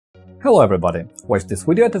Hello everybody! Watch this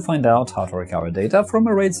video to find out how to recover data from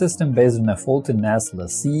a RAID system based on a faulty NAS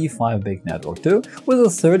LaCie 5big Network2 with a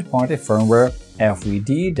third-party firmware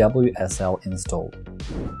FVDWSL installed.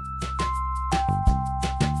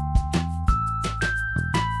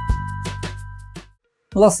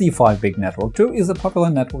 LaCie 5big Network2 is a popular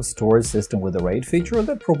network storage system with a RAID feature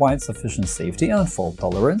that provides sufficient safety and fault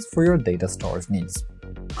tolerance for your data storage needs.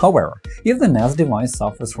 However, if the NAS device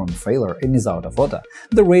suffers from failure and is out of order,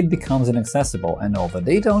 the RAID becomes inaccessible and all the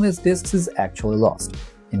data on its disks is actually lost.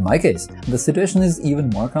 In my case, the situation is even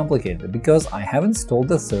more complicated because I have installed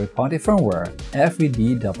the third-party firmware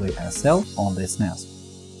FVDWSL on this NAS.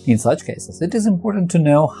 In such cases, it is important to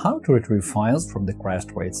know how to retrieve files from the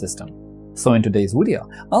crashed RAID system. So in today's video,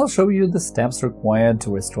 I'll show you the steps required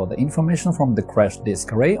to restore the information from the crashed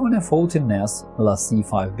disk array on a faulty NAS LaCie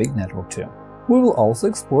 5big Network2. We will also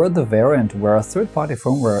explore the variant where third-party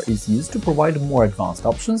firmware is used to provide more advanced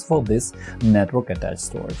options for this network-attached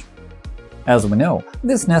storage. As we know,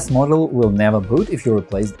 this NAS model will never boot if you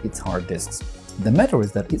replace its hard disks. The matter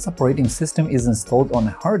is that its operating system is installed on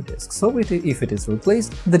a hard disk, so if it is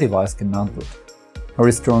replaced, the device cannot boot.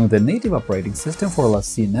 Restoring the native operating system for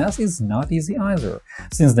LaCie NAS is not easy either,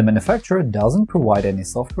 since the manufacturer doesn't provide any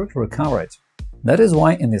software to recover it. That is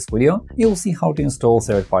why in this video you'll see how to install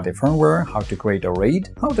third-party firmware, how to create a RAID,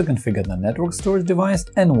 how to configure the network storage device,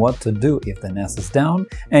 and what to do if the NAS is down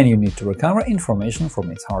and you need to recover information from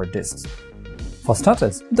its hard disks. For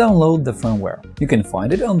starters, download the firmware. You can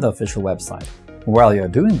find it on the official website. While you're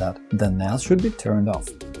doing that, the NAS should be turned off.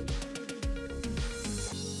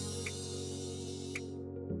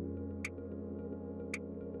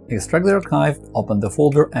 Extract the archive, open the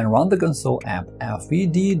folder and run the console app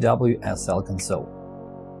FVDWSL console.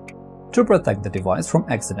 To protect the device from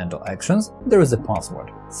accidental actions, there is a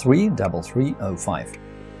password 33305.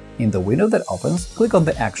 In the window that opens, click on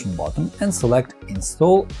the Action button and select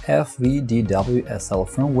Install FVDWSL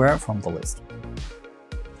firmware from the list.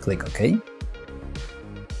 Click OK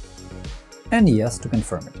and Yes to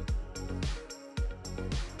confirm it.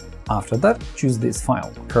 After that, choose this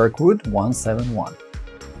file, Kirkwood171.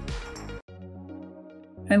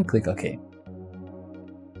 And click OK.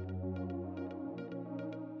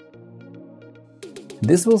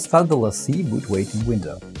 This will start the LaCie boot waiting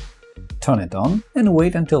window. Turn it on and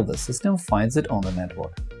wait until the system finds it on the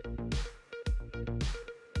network.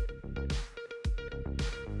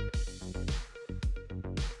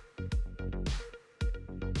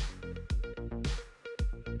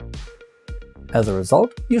 As a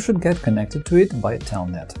result, you should get connected to it by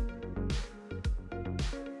Telnet.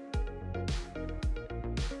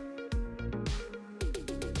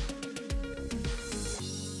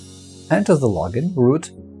 Enter the login,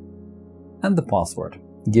 root, and the password.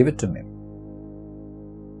 Give it to me.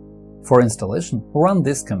 For installation, run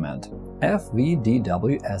this command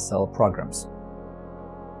fvdw-sl programs.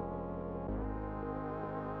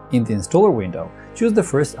 In the installer window, choose the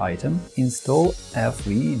first item, Install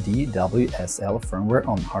FVDWSL firmware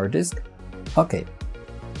on hard disk. OK.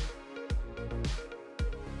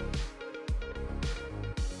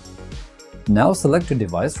 Now select your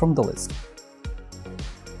device from the list.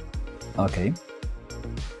 OK.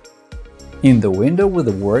 In the window with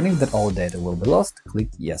the warning that all data will be lost, click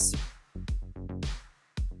Yes.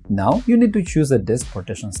 Now you need to choose a disk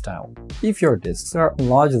partition style. If your disks are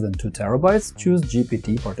larger than 2 TB, choose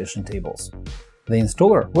GPT partition tables. The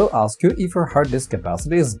installer will ask you if your hard disk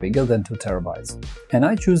capacity is bigger than 2 TB, and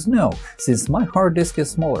I choose No, since my hard disk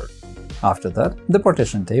is smaller. After that, the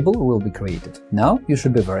partition table will be created. Now you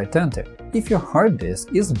should be very attentive. If your hard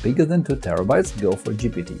disk is bigger than 2 TB, go for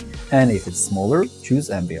GPT, and if it's smaller, choose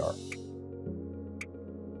MBR.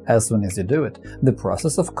 As soon as you do it, the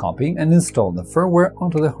process of copying and installing the firmware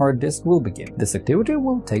onto the hard disk will begin. This activity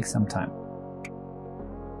will take some time.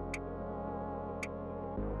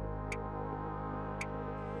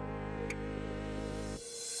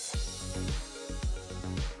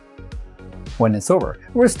 When it's over,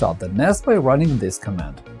 restart the NAS by running this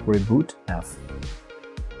command reboot f.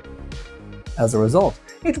 As a result,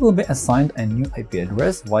 it will be assigned a new IP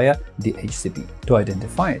address via DHCP. To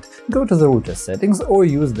identify it, go to the router settings or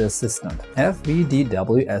use the assistant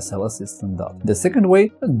FVDWSL assistant. The second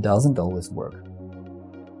way doesn't always work.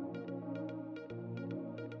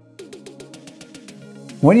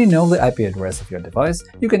 When you know the IP address of your device,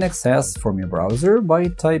 you can access from your browser by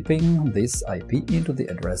typing this IP into the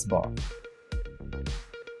address bar.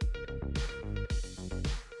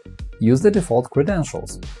 Use the default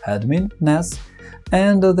credentials admin NAS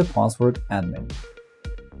and the password admin.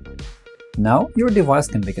 Now your device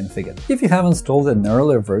can be configured. If you have installed an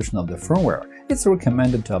earlier version of the firmware, it's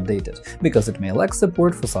recommended to update it, because it may lack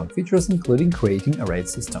support for some features including creating a RAID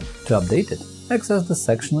system. To update it, access the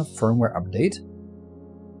section of Firmware Update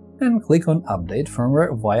and click on Update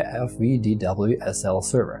Firmware via FVDWSL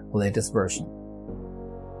server, latest version.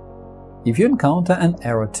 If you encounter an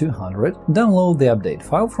error 200, download the update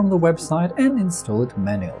file from the website and install it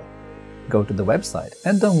manually. Go to the website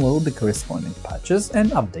and download the corresponding patches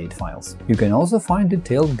and update files. You can also find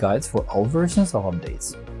detailed guides for all versions of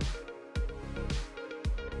updates.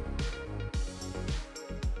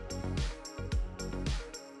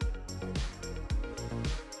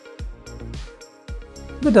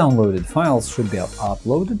 The downloaded files should be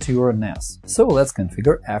uploaded to your NAS, so let's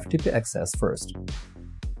configure FTP access first.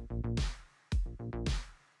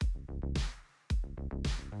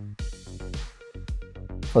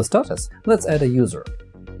 For starters, let's add a user.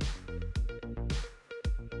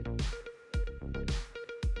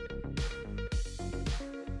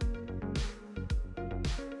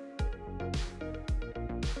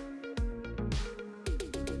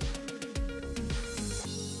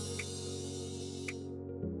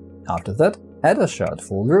 After that, add a shared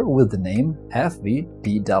folder with the name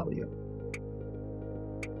FVDW.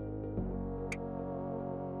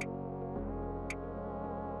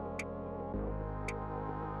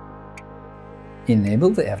 Enable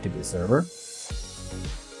the FTP server.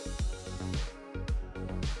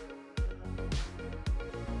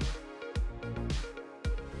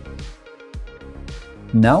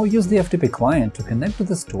 Now use the FTP client to connect to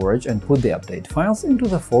the storage and put the update files into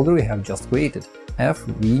the folder we have just created,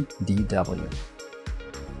 FVDW.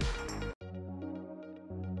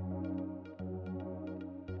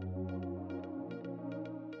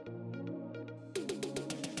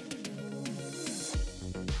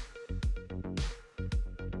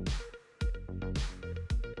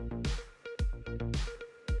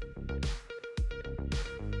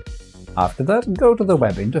 After that, go to the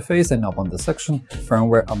web interface and open the section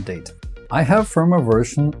Firmware Update. I have firmware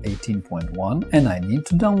version 18.1 and I need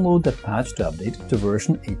to download the patch to update it to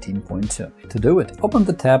version 18.2. To do it, open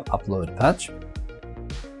the tab Upload Patch,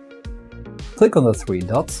 click on the three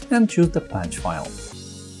dots and choose the patch file.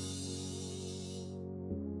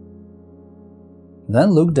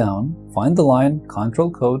 Then look down, find the line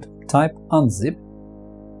Control Code, type Unzip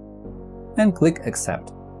and click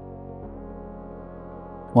Accept.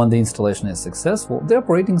 When the installation is successful, the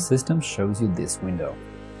operating system shows you this window.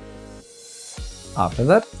 After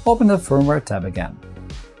that, open the Firmware tab again.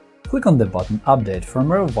 Click on the button Update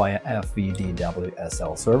Firmware via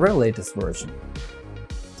FVDWSL server latest version.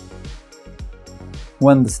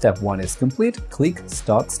 When the step 1 is complete, click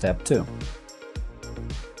Start step 2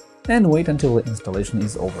 and wait until the installation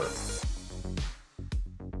is over.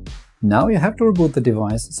 Now you have to reboot the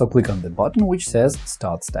device, so click on the button which says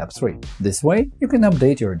Start Step 3. This way, you can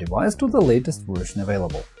update your device to the latest version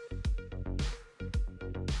available.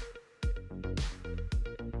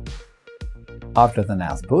 After the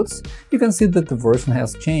NAS boots, you can see that the version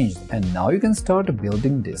has changed, and now you can start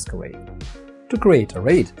building disk array. To create a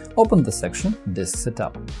RAID, open the section Disk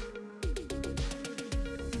Setup.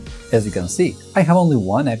 As you can see, I have only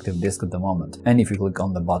one active disk at the moment, and if you click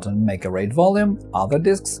on the button Make a RAID volume, other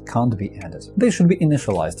disks can't be added. They should be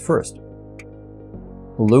initialized first.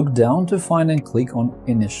 Look down to find and click on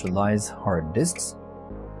Initialize hard disks,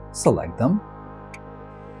 select them,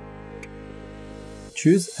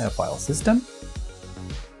 choose a file system,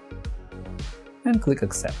 and click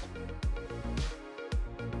Accept.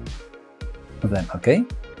 Then OK.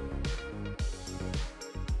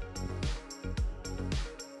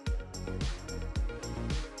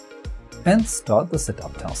 And start the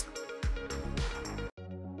setup task.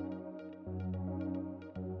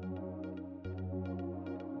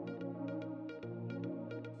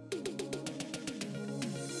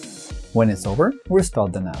 When it's over,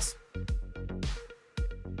 restart the NAS.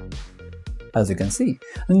 As you can see,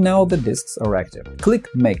 now the disks are active. Click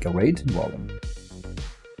Make a RAID volume.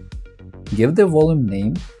 Give the volume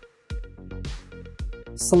name,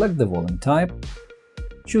 select the volume type,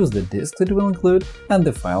 choose the disk it will include and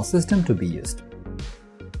the file system to be used.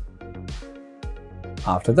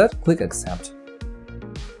 After that, click Accept.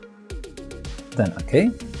 Then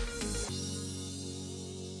OK.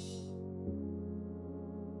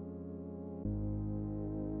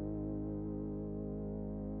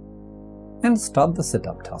 And start the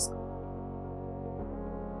setup task.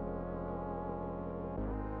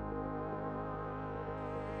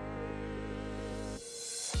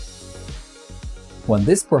 When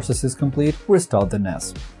this process is complete, restart the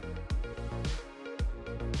NAS.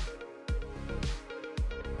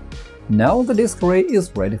 Now the disk array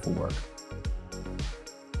is ready for work.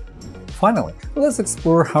 Finally, let's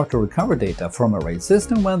explore how to recover data from a RAID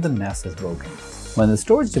system when the NAS is broken. When the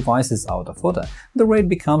storage device is out of order, the RAID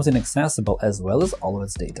becomes inaccessible as well as all of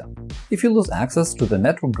its data. If you lose access to the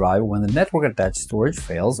network drive when the network-attached storage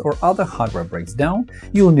fails or other hardware breaks down,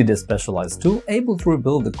 you will need a specialized tool able to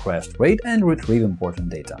rebuild the crashed RAID and retrieve important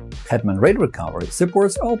data. Hetman RAID Recovery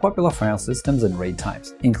supports all popular file systems and RAID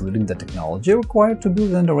types, including the technology required to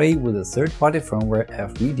build an array with a third-party firmware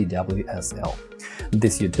FVDWSL.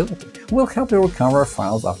 This utility will help you recover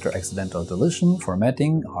files after accidental deletion,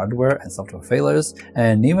 formatting, hardware and software failures,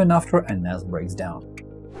 and even after a NAS breaks down.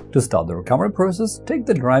 To start the recovery process, take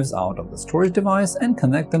the drives out of the storage device and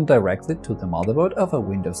connect them directly to the motherboard of a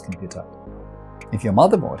Windows computer. If your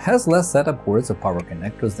motherboard has less setup ports or power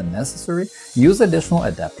connectors than necessary, use additional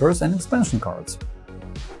adapters and expansion cards.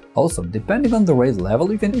 Also, depending on the RAID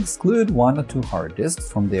level, you can exclude 1 or 2 hard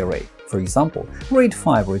disks from the array. For example, RAID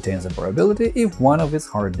 5 retains operability if one of its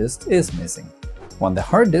hard disks is missing. When the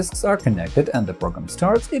hard disks are connected and the program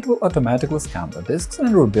starts, it will automatically scan the disks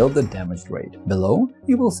and rebuild the damaged RAID. Below,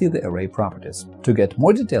 you will see the array properties. To get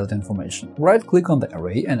more detailed information, right-click on the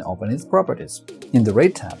array and open its properties. In the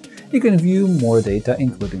RAID tab, you can view more data,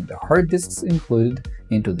 including the hard disks included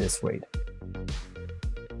into this RAID.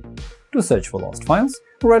 To search for lost files,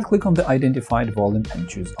 right-click on the identified volume and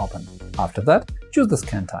choose Open. After that, choose the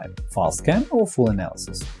scan type – File Scan or Full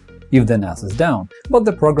Analysis. If the NAS is down, but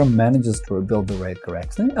the program manages to rebuild the RAID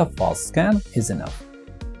correctly, a fast scan is enough.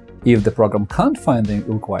 If the program can't find the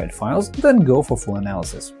required files, then go for Full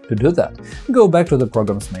Analysis. To do that, go back to the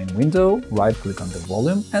program's main window, right-click on the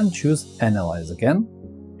volume and choose Analyze again,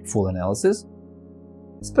 Full Analysis,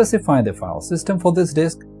 specify the file system for this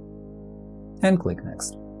disk, and click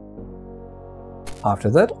Next.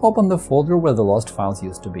 After that, open the folder where the lost files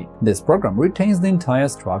used to be. This program retains the entire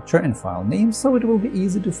structure and file names, so it will be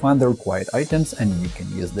easy to find the required items and you can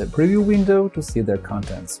use the preview window to see their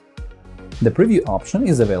contents. The preview option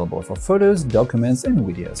is available for photos, documents and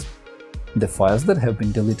videos. The files that have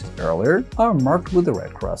been deleted earlier are marked with the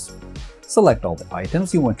red cross. Select all the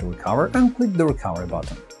items you want to recover and click the Recovery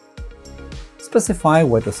button. Specify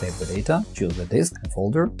where to save the data, choose the disk and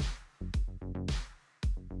folder.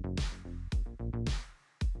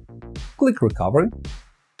 Click Recovery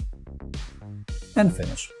and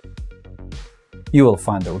Finish. You will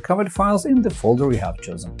find the recovered files in the folder you have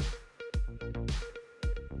chosen.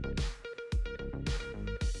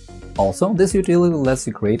 Also, this utility lets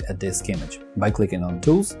you create a disk image by clicking on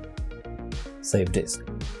Tools, Save Disk,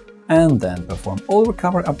 and then perform all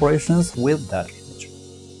recovery operations with that image.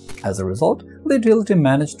 As a result, the utility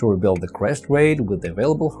managed to rebuild the crashed RAID with the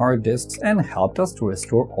available hard disks and helped us to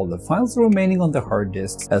restore all the files remaining on the hard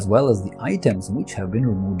disks as well as the items which have been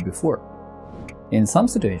removed before. In some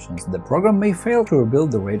situations, the program may fail to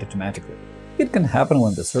rebuild the RAID automatically. It can happen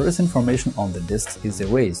when the service information on the disks is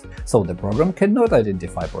erased, so the program cannot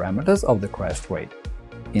identify parameters of the crashed RAID.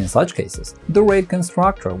 In such cases, the RAID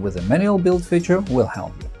constructor with a manual build feature will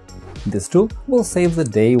help you. This tool will save the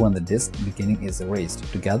day when the disk beginning is erased,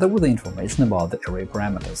 together with the information about the array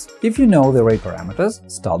parameters. If you know the array parameters,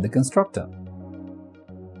 start the constructor.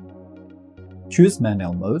 Choose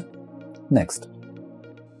Manual mode. Next.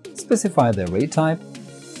 Specify the array type,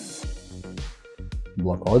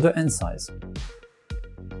 block order and size.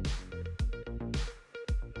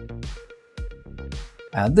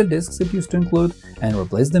 Add the disks it used to include and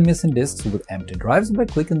replace the missing disks with empty drives by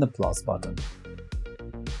clicking the plus button.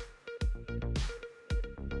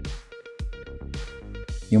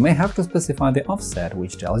 You may have to specify the offset,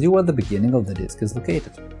 which tells you where the beginning of the disk is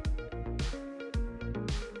located.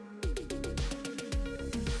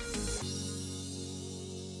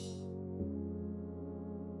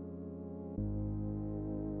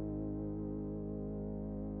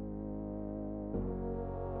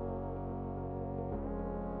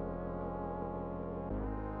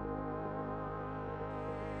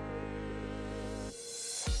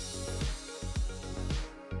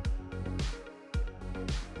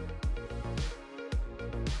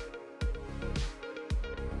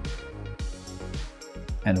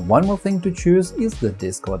 And one more thing to choose is the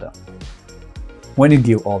disk order. When you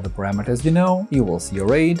give all the parameters you know, you will see your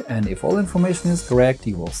RAID, and if all information is correct,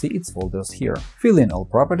 you will see its folders here. Fill in all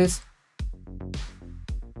properties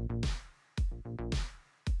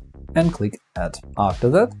and click Add. After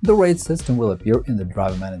that, the RAID system will appear in the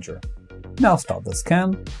Drive Manager. Now start the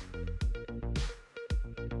scan.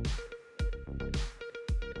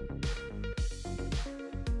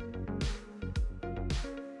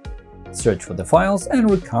 Search for the files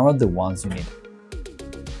and recover the ones you need.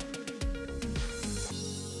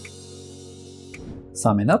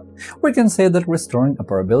 Summing up, we can say that restoring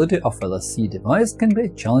operability of a LaCie device can be a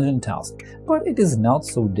challenging task, but it is not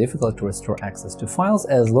so difficult to restore access to files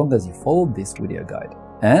as long as you follow this video guide.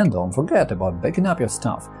 And don't forget about backing up your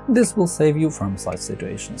stuff, this will save you from such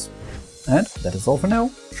situations. And that is all for now.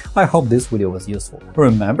 I hope this video was useful.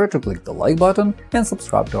 Remember to click the like button and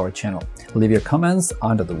subscribe to our channel. Leave your comments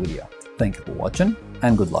under the video. Thank you for watching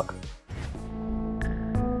and good luck!